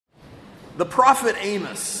The prophet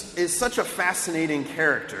Amos is such a fascinating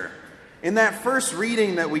character. In that first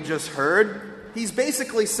reading that we just heard, he's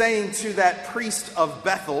basically saying to that priest of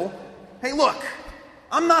Bethel, hey, look,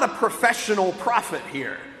 I'm not a professional prophet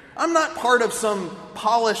here. I'm not part of some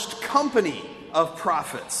polished company of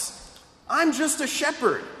prophets. I'm just a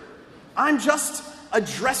shepherd. I'm just a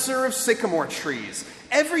dresser of sycamore trees.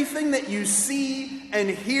 Everything that you see and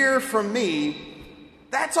hear from me,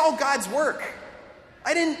 that's all God's work.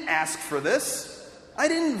 I didn't ask for this. I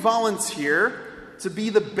didn't volunteer to be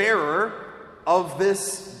the bearer of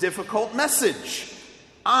this difficult message.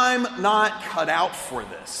 I'm not cut out for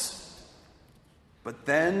this. But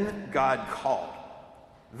then God called.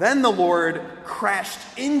 Then the Lord crashed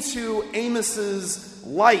into Amos's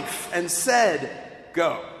life and said,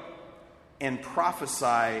 go and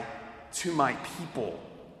prophesy to my people.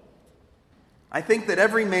 I think that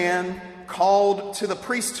every man called to the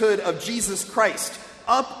priesthood of Jesus Christ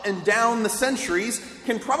up and down the centuries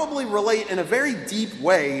can probably relate in a very deep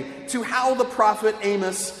way to how the prophet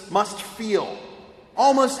Amos must feel.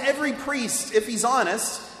 Almost every priest, if he's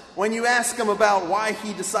honest, when you ask him about why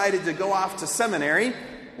he decided to go off to seminary,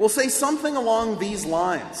 will say something along these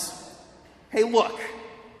lines. Hey, look,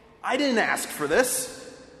 I didn't ask for this.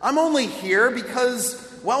 I'm only here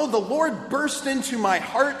because, well, the Lord burst into my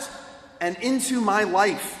heart and into my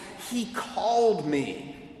life. He called me.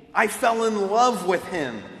 I fell in love with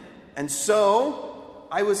him. And so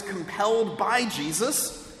I was compelled by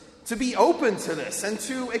Jesus to be open to this and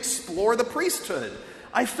to explore the priesthood.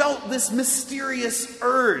 I felt this mysterious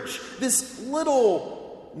urge, this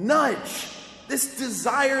little nudge, this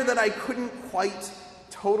desire that I couldn't quite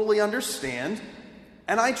totally understand.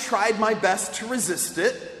 And I tried my best to resist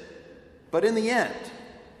it. But in the end,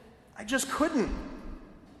 I just couldn't.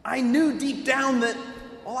 I knew deep down that,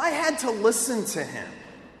 well, I had to listen to him.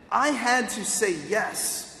 I had to say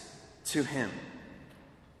yes to him.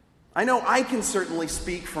 I know I can certainly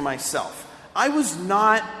speak for myself. I was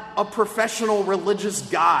not a professional religious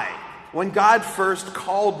guy when God first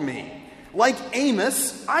called me. Like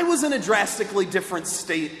Amos, I was in a drastically different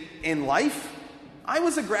state in life. I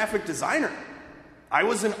was a graphic designer. I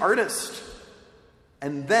was an artist.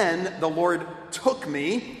 And then the Lord took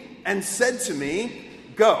me and said to me,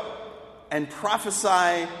 go and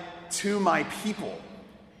prophesy to my people.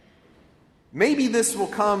 Maybe this will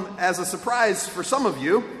come as a surprise for some of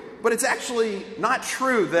you, but it's actually not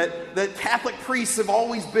true that Catholic priests have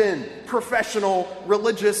always been professional,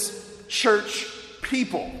 religious, church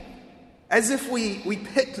people. As if we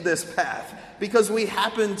picked this path because we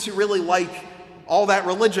happen to really like all that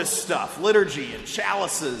religious stuff, liturgy and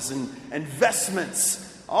chalices and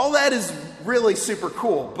vestments. All that is really super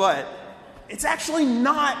cool, but it's actually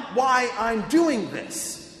not why I'm doing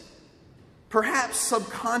this. Perhaps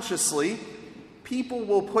subconsciously, people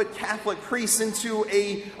will put Catholic priests into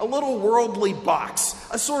a little worldly box,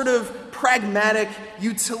 a sort of pragmatic,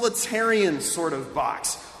 utilitarian sort of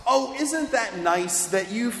box. Oh, isn't that nice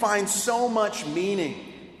that you find so much meaning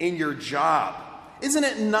in your job? Isn't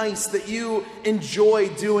it nice that you enjoy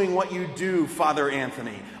doing what you do, Father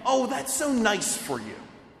Anthony? Oh, that's so nice for you.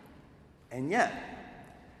 And yet,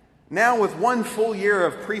 now with one full year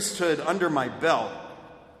of priesthood under my belt,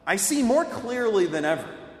 I see more clearly than ever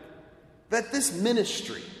that this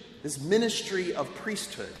ministry of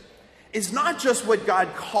priesthood, is not just what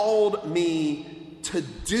God called me to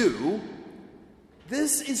do.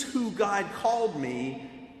 This is who God called me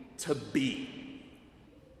to be.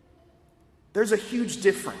 There's a huge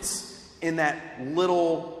difference in that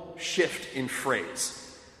little shift in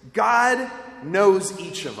phrase. God knows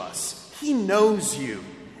each of us. He knows you.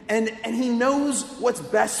 And he knows what's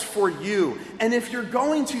best for you. And if you're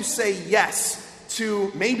going to say yes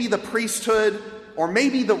to maybe the priesthood, or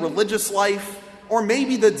maybe the religious life, or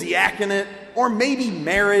maybe the diaconate, or maybe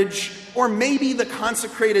marriage, or maybe the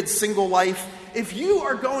consecrated single life, if you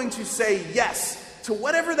are going to say yes to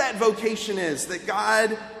whatever that vocation is that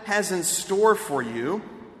God has in store for you,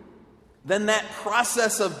 then that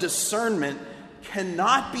process of discernment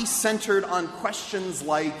cannot be centered on questions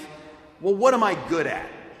like, well, what am I good at?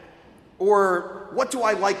 Or what do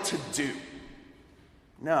I like to do?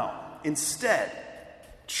 No, instead,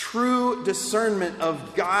 true discernment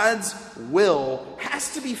of God's will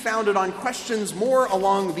has to be founded on questions more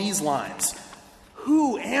along these lines.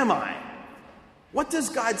 Who am I? What does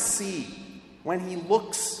God see when he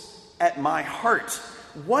looks at my heart?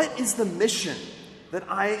 What is the mission that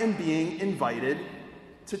I am being invited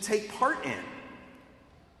to take part in?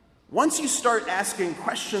 Once you start asking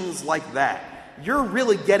questions like that, you're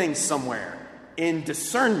really getting somewhere in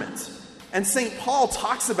discernment. And St. Paul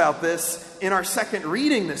talks about this in our second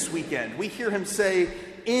reading this weekend. We hear him say,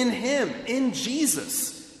 in him, in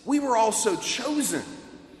Jesus, we were also chosen,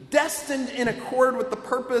 destined in accord with the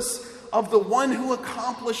purpose of the one who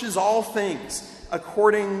accomplishes all things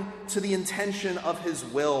according to the intention of his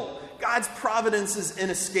will. God's providence is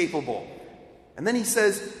inescapable. And then he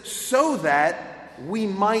says, so that we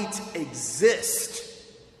might exist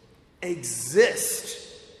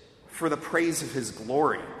for the praise of his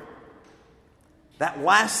glory. That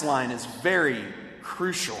last line is very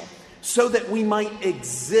crucial. So that we might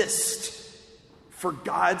exist for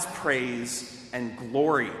God's praise and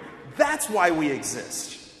glory. That's why we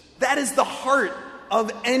exist. That is the heart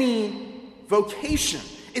of any vocation.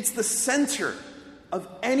 It's the center of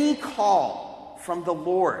any call from the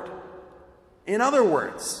Lord. In other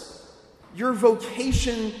words, your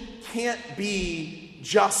vocation can't be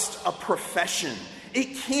just a profession.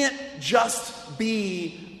 It can't just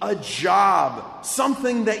be a job,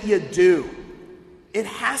 something that you do. It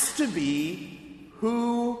has to be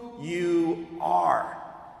who you are.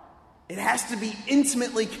 It has to be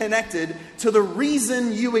intimately connected to the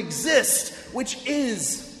reason you exist, which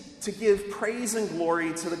is to give praise and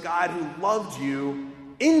glory to the God who loved you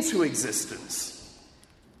into existence.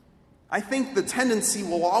 I think the tendency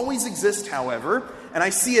will always exist, however, and I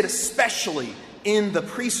see it especially in the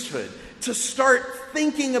priesthood, to start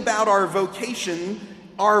thinking about our vocation,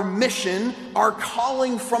 our mission, our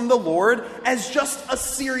calling from the Lord as just a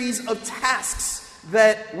series of tasks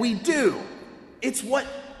that we do. It's what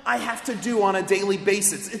I have to do on a daily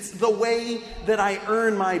basis. It's the way that I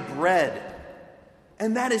earn my bread.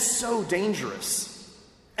 And that is so dangerous.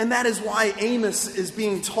 And that is why Amos is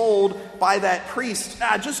being told by that priest,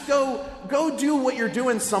 just go do what you're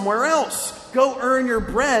doing somewhere else. Go earn your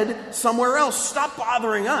bread somewhere else. Stop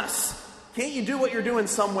bothering us. Can't you do what you're doing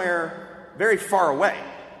somewhere very far away?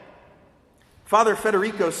 Father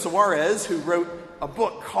Federico Suarez, who wrote a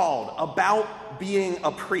book called About Being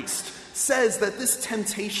a Priest, says that this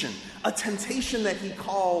temptation, a temptation that he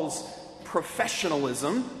calls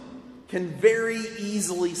professionalism, can very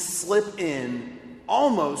easily slip in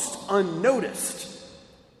almost unnoticed.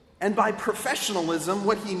 And by professionalism,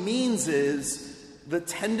 what he means is the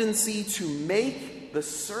tendency to make the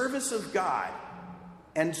service of God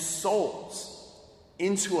and souls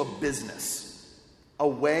into a business, a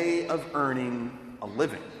way of earning a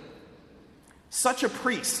living. Such a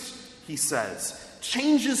priest, he says,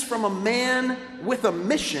 changes from a man with a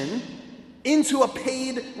mission into a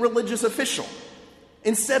paid religious official.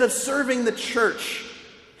 Instead of serving the church,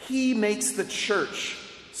 he makes the church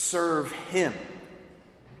serve him.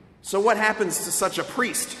 So what happens to such a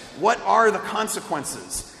priest? What are the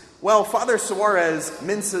consequences? Well, Father Suarez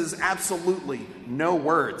minces absolutely no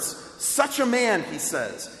words. Such a man, he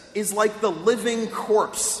says, is like the living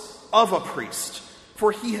corpse of a priest,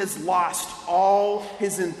 for he has lost all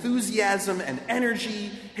his enthusiasm and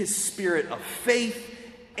energy, his spirit of faith,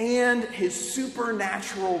 and his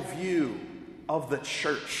supernatural view of the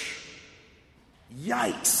church.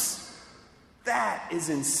 Yikes! That is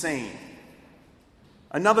insane.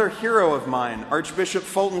 Another hero of mine, Archbishop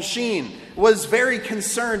Fulton Sheen, was very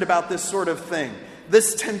concerned about this sort of thing,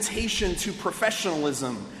 this temptation to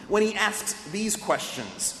professionalism, when he asks these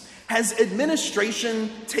questions. Has administration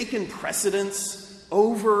taken precedence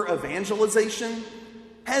over evangelization?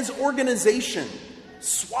 Has organization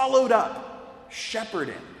swallowed up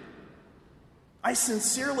shepherding? I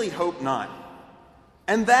sincerely hope not.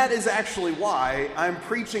 And that is actually why I'm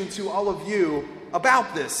preaching to all of you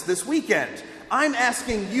about this weekend. I'm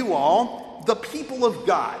asking you all, the people of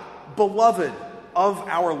God, beloved of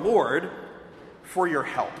our Lord, for your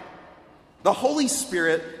help. The Holy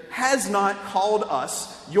Spirit has not called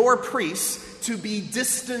us, your priests, to be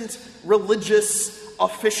distant religious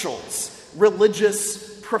officials,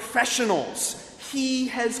 religious professionals. He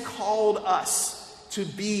has called us to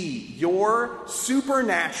be your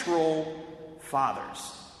supernatural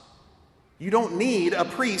fathers. You don't need a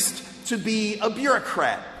priest to be a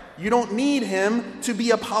bureaucrat. You don't need him to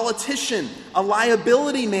be a politician, a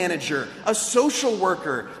liability manager, a social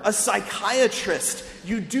worker, a psychiatrist.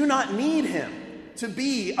 You do not need him to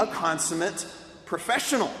be a consummate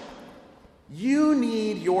professional. You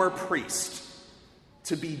need your priest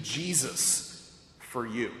to be Jesus for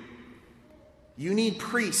you. You need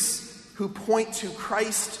priests who point to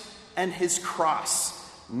Christ and his cross,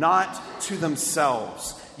 not to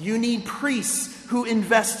themselves. You need priests who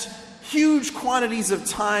invest huge quantities of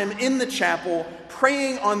time in the chapel,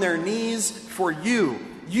 praying on their knees for you.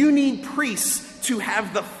 You need priests to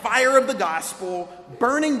have the fire of the gospel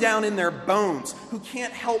burning down in their bones, who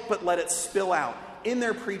can't help but let it spill out in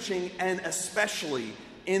their preaching and especially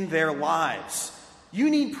in their lives. You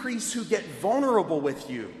need priests who get vulnerable with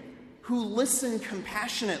you who listen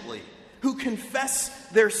compassionately, who confess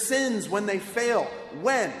their sins when they fail,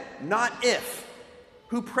 when, not if,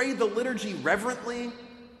 who pray the liturgy reverently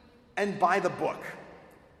and by the book.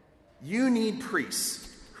 You need priests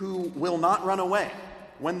who will not run away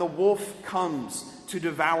when the wolf comes to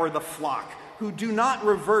devour the flock, who do not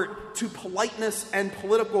revert to politeness and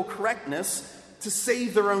political correctness to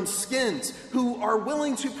save their own skins, who are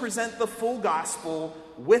willing to present the full gospel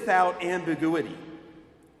without ambiguity.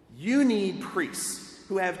 You need priests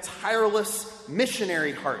who have tireless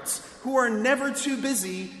missionary hearts, who are never too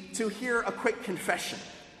busy to hear a quick confession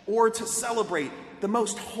or to celebrate the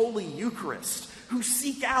most holy Eucharist, who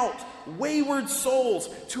seek out wayward souls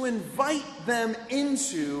to invite them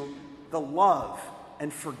into the love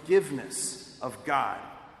and forgiveness of God.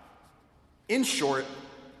 In short,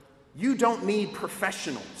 you don't need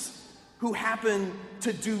professionals who happen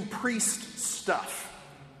to do priest stuff.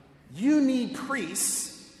 You need priests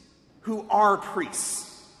who are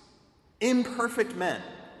priests, imperfect men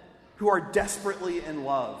who are desperately in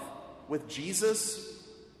love with Jesus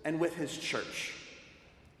and with his church.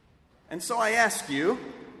 And so I ask you,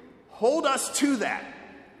 hold us to that.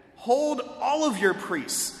 Hold all of your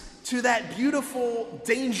priests to that beautiful,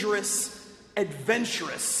 dangerous,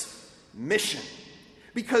 adventurous mission.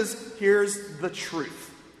 Because here's the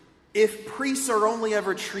truth. If priests are only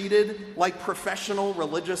ever treated like professional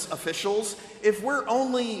religious officials, if we're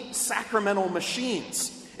only sacramental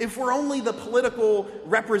machines, if we're only the political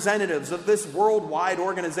representatives of this worldwide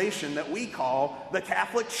organization that we call the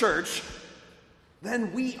Catholic Church,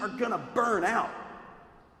 then we are going to burn out.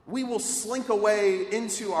 We will slink away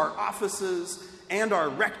into our offices and our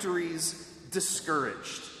rectories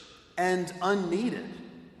discouraged and unneeded.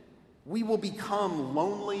 We will become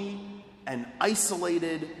lonely and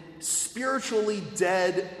isolated, spiritually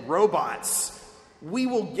dead robots. We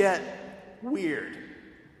will get weird.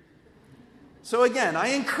 So again, I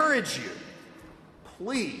encourage you,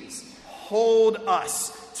 please hold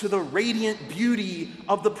us to the radiant beauty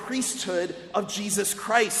of the priesthood of Jesus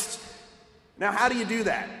Christ. Now, how do you do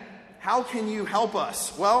that? How can you help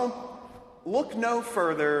us? Well, look no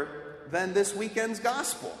further than this weekend's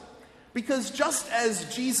gospel. Because just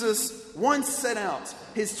as Jesus once sent out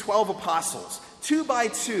his 12 apostles, 2 by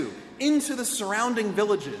 2, into the surrounding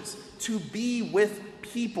villages to be with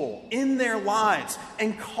people in their lives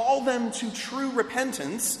and call them to true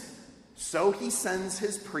repentance, so he sends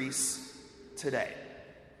his priests today.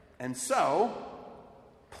 And so,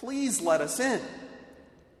 please let us in.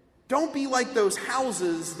 Don't be like those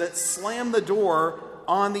houses that slam the door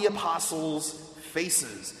on the apostles'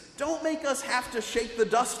 faces. Don't make us have to shake the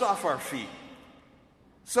dust off our feet.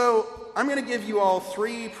 So, I'm going to give you all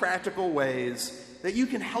 3 practical ways that you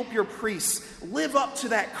can help your priests live up to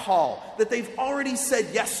that call that they've already said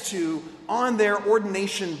yes to on their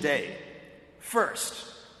ordination day. First,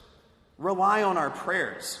 rely on our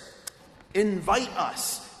prayers. Invite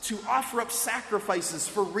us to offer up sacrifices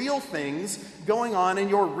for real things going on in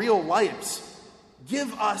your real lives.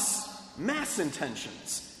 Give us mass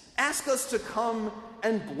intentions. Ask us to come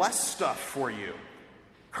and bless stuff for you.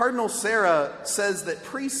 Cardinal Sarah says that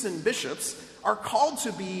priests and bishops are called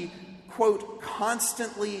to be, quote,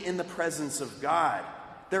 constantly in the presence of God.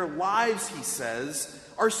 Their lives, he says,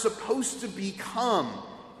 are supposed to become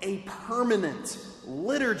a permanent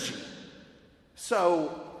liturgy.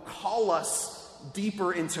 So call us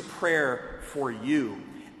deeper into prayer for you.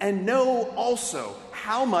 And know also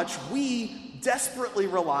how much we desperately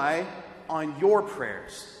rely on your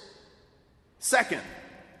prayers. Second,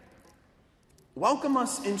 welcome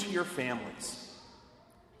us into your families.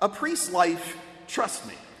 A priest's life, trust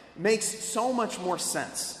me, makes so much more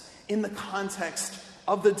sense in the context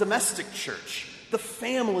of the domestic church, the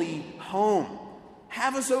family home.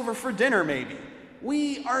 Have us over for dinner, maybe.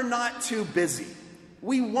 We are not too busy.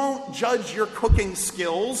 We won't judge your cooking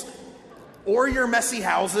skills or your messy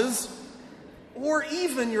houses or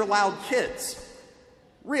even your loud kids.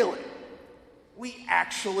 Really, we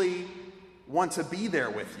actually want to be there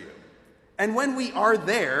with you. And when we are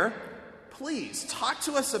there, please talk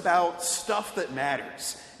to us about stuff that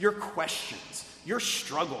matters. Your questions, your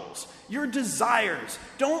struggles, your desires.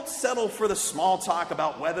 Don't settle for the small talk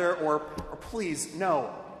about weather or please,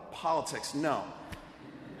 no, politics, no.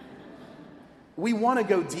 We want to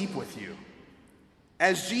go deep with you.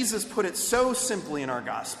 As Jesus put it so simply in our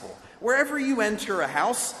gospel, wherever you enter a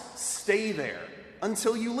house, stay there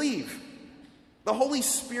until you leave. The Holy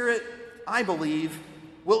Spirit, I believe,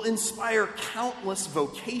 will inspire countless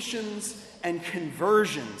vocations and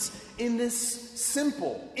conversions in this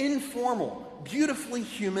simple, informal, beautifully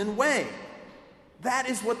human way. That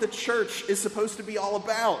is what the church is supposed to be all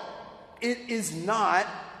about. It is not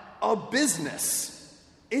a business.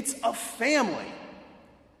 It's a family,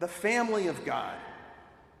 the family of God.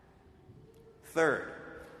 Third,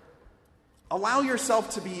 allow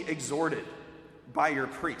yourself to be exhorted by your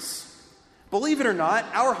priests. Believe it or not,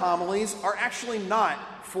 our homilies are actually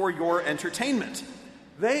not for your entertainment.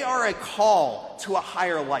 They are a call to a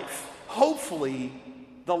higher life, hopefully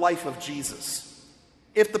the life of Jesus.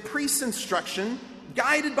 If the priest's instruction,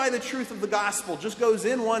 guided by the truth of the gospel, just goes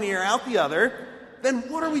in one ear, out the other, then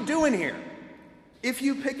what are we doing here? If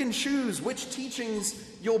you pick and choose which teachings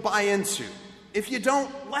you'll buy into, if you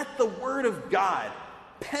don't let the word of God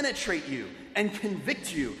penetrate you and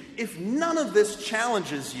convict you, if none of this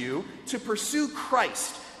challenges you to pursue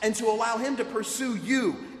Christ and to allow him to pursue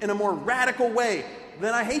you in a more radical way,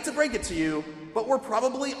 then I hate to break it to you, but we're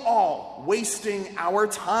probably all wasting our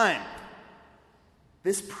time.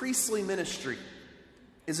 This priestly ministry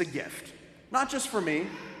is a gift, not just for me,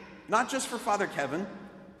 not just for Father Kevin,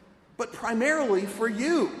 but primarily for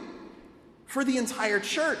you, for the entire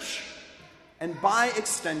church, and by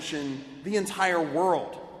extension, the entire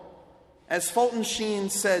world. As Fulton Sheen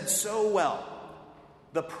said so well,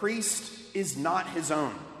 the priest is not his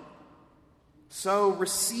own. So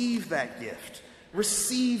receive that gift.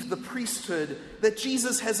 Receive the priesthood that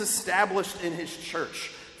Jesus has established in his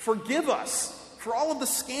church. Forgive us for all of the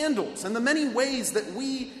scandals and the many ways that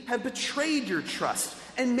we have betrayed your trust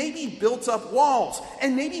and maybe built up walls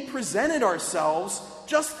and maybe presented ourselves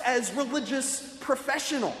just as religious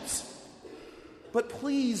professionals. But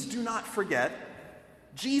please do not forget,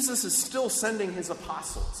 Jesus is still sending his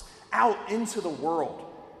apostles out into the world.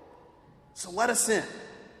 So let us in.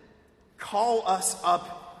 Call us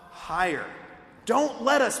up higher. Don't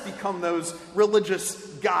let us become those religious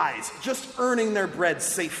guys just earning their bread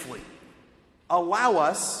safely. Allow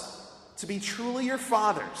us to be truly your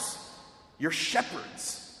fathers, your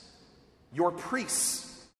shepherds, your priests,